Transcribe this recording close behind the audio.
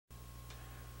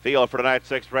Field for tonight's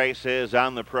sixth race is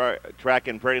on the track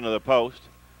and parading to the post.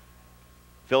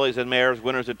 Fillies and mares,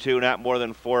 winners of 2, not more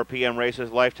than 4 p.m.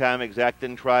 races, lifetime exact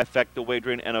and trifecta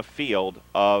wagering, and a field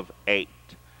of 8.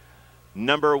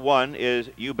 Number 1 is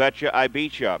You Betcha I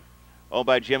Beat Ya, owned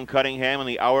by Jim Cunningham in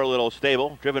the Our Little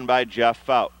Stable, driven by Jeff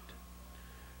Fout.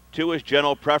 2 is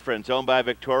General Preference, owned by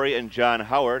Victoria and John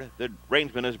Howard. The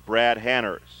rangeman is Brad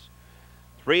Hanners.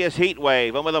 3 is Heat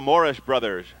Wave, owned by the Morris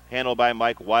brothers, handled by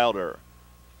Mike Wilder.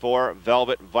 4,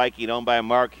 Velvet Viking, owned by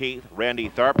Mark Heath. Randy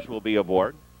Tharps will be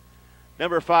aboard.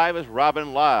 Number 5 is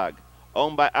Robin LAGG,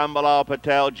 owned by Ambalal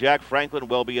Patel. Jack Franklin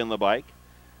will be in the bike.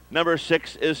 Number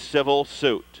 6 is Civil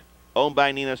Suit, owned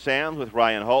by Nina Sands with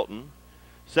Ryan Holton.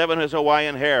 7 is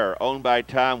Hawaiian Hair, owned by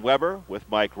Tom Weber with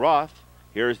Mike Roth.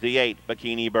 Here's the 8,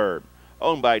 Bikini Bird,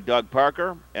 owned by Doug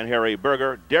Parker and Harry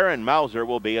Berger. Darren Mauser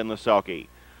will be in the sulky.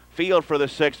 Field for the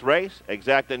 6th race,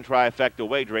 exact and trifecta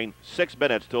wagering, 6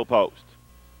 minutes till post.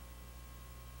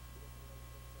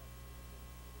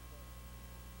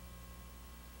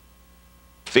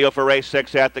 Field for race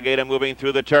 6 at the gate and moving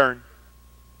through the turn.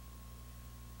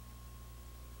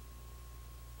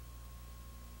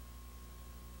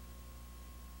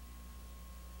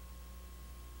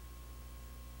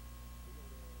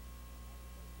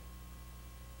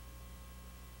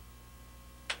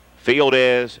 Field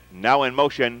is now in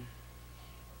motion.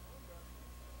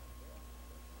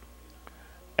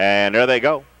 And there they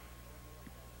go.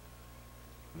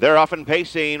 They're off and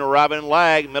pacing. Robin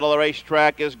LAGG, middle of the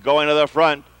racetrack, is going to the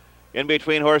front. In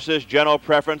between horses, General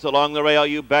Preference along the rail.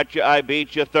 You Betcha I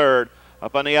Beat Ya, 3rd.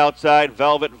 Up on the outside,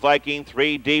 Velvet Viking,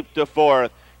 3 deep to 4th.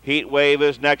 Heat Wave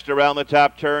is next around the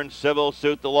top turn. Civil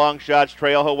Suit, the long shots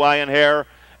trail Hawaiian Hair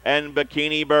and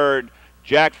Bikini Bird.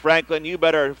 Jack Franklin, you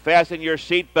better fasten your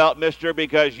seatbelt, mister,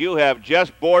 because you have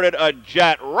just boarded a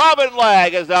jet. Robin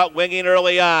LAGG is out winging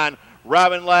early on.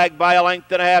 Robin LAGG by a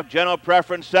length and a half. General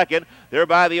Preference 2nd. They're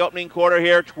by the opening quarter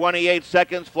here, 28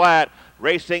 seconds flat.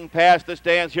 Racing past the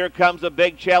stands. Here comes a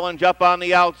big challenge up on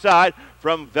the outside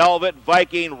from Velvet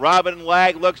Viking. Robin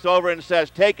LAGG looks over and says,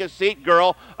 "Take a seat,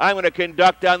 girl. I'm going to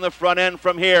conduct on the front end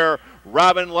from here."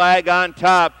 Robin LAGG on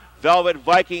top. Velvet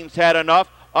Viking's had enough.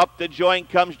 Up the joint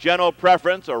comes General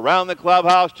Preference around the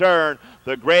clubhouse turn.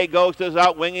 The Gray Ghost is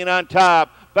out winging on top.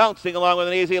 Bouncing along with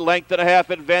an easy length and a half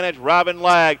advantage, Robin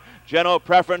LAGG. General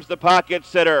Preference, the pocket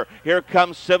sitter. Here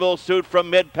comes Civil Suit from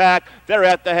mid-pack. They're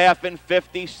at the half in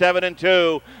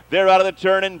 57-2. They're out of the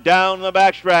turn and down the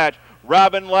backstretch.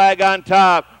 Robin LAGG on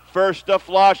top. First to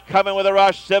flush, coming with a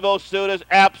rush. Civil Suit is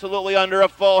absolutely under a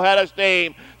full head of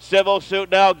steam. Civil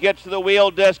Suit now gets to the wheel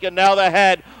disc, and now the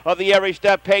head of the every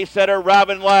step pace setter,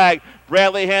 Robin LAGG.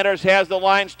 Bradley Handers has the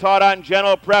lines taut on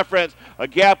General Preference. A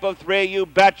gap of 3, You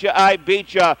Betcha I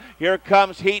Beat Ya. Here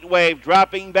comes Heat Wave,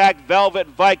 dropping back Velvet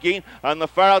Viking. On the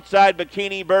far outside,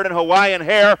 Bikini Bird and Hawaiian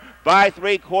Hair by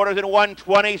 3/4 in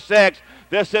 1:26.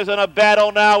 This isn't a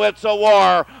battle now, it's a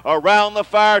war. Around the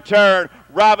far turn,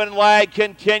 Robin LAGG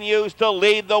continues to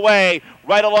lead the way.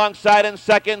 Right alongside in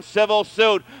second, Civil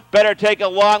Suit. Better take a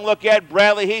long look at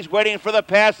Bradley. He's waiting for the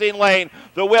passing lane.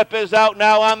 The whip is out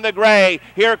now on the gray.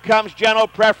 Here comes General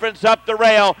Preference up the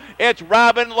rail. It's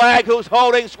Robin LAGG who's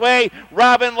holding sway.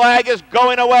 Robin LAGG is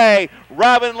going away.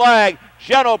 Robin LAGG,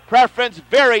 General Preference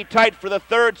very tight for the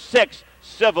 3rd, 6,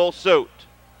 Civil Suit.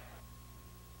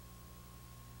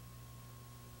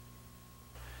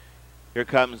 Here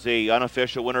comes the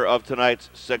unofficial winner of tonight's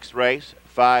 6th race,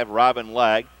 5, Robin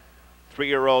LAGG.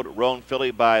 3-year-old Roan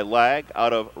filly by LAGG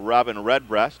out of Robin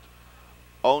Redbreast.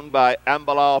 Owned by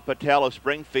Ambalal Patel of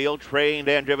Springfield, trained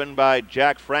and driven by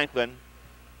Jack Franklin.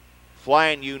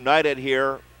 Flying United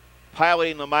here,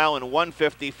 piloting the mile in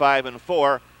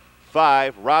 1:55-4.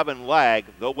 5, Robin LAGG,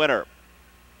 the winner.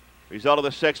 Result of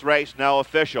the 6th race now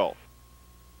official.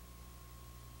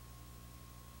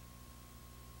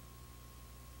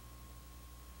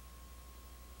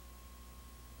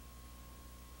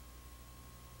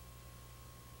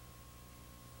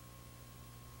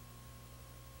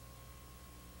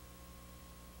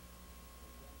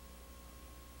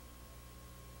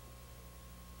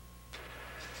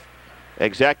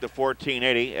 Exacta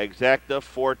 1480, exacta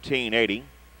 1480.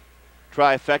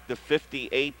 Trifecta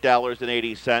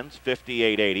 $58.80,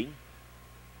 $58.80.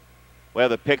 We'll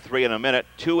have the pick 3 in a minute.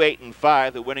 2, 8, and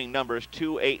 5. The winning numbers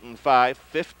 2, 8, and 5.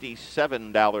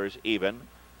 $57 even.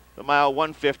 The mile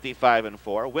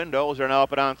 1:55-4. Windows are now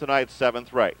up and on tonight's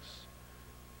 7th race.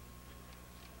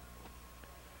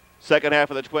 Second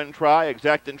half of the twin try,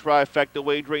 exact and trifecta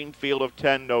wagering, field of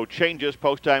 10, no changes.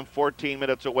 Post time 14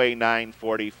 minutes away,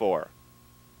 9:44.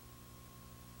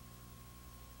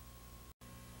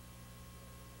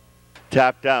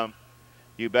 Tap down.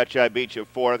 You Betcha I Beat You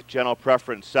fourth. General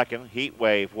Preference second. Heat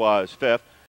Wave was fifth.